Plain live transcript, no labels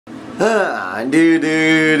Do do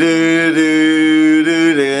do do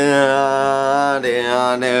do do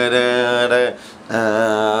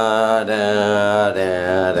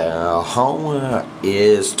Homer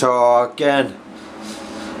is talking,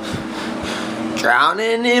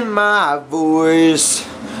 drowning in my voice.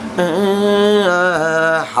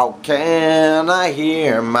 How can I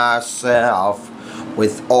hear myself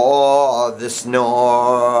with all this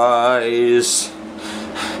noise?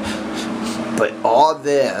 But all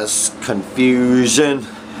this confusion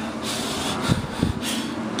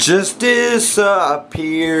just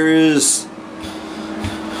disappears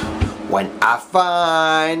when I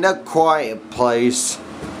find a quiet place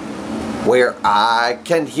where I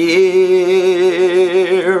can hear.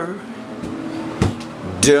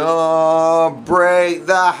 Don't break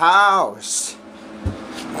the house,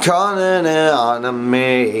 calling on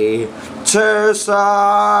me,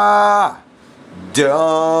 Teresa.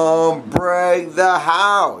 Don't break the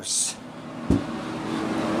house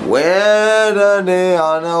with a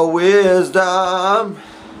neon of wisdom.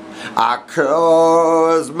 I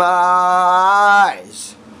close my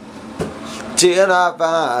eyes till I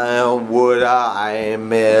find what I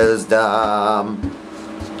missed them.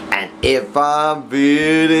 And if I'm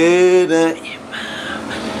feeling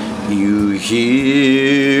you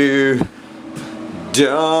hear,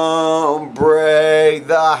 don't break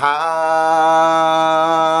the house.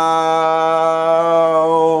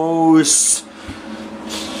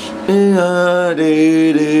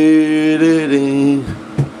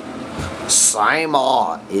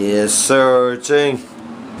 Simon is searching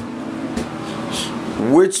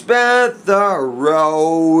which path the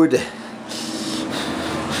road.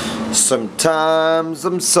 Sometimes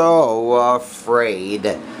I'm so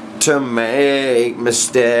afraid to make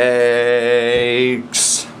mistakes.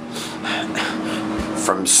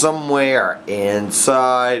 From somewhere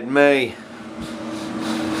inside me,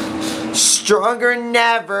 stronger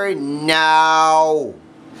never know.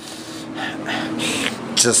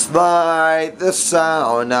 Just like the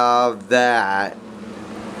sound of that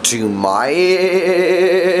to my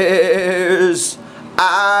ears,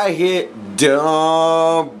 I hit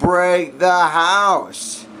don't break the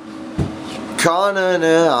house, calling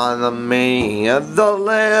on me, the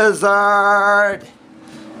lizard.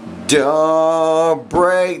 Don't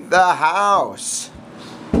break the house.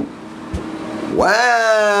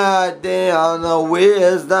 Well, down the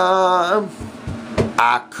wisdom,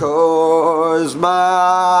 I close my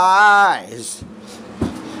eyes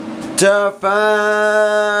to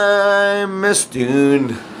find Miss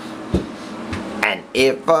Dune. And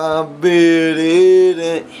if I'm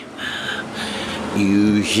beating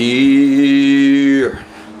you hear,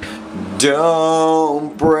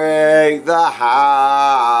 don't break the house.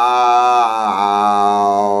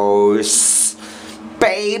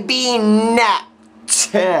 Baby Neptune,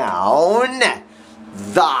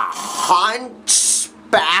 the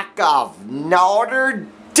Hunchback of Notre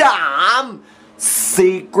Dame,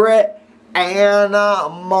 secret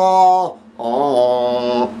animal.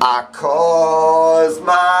 I close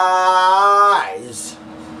my eyes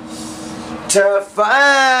to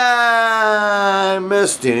find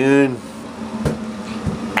Miss Dune.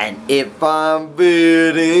 And if I'm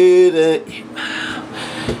beating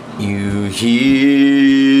you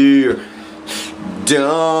hear,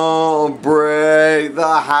 don't break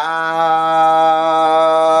the house.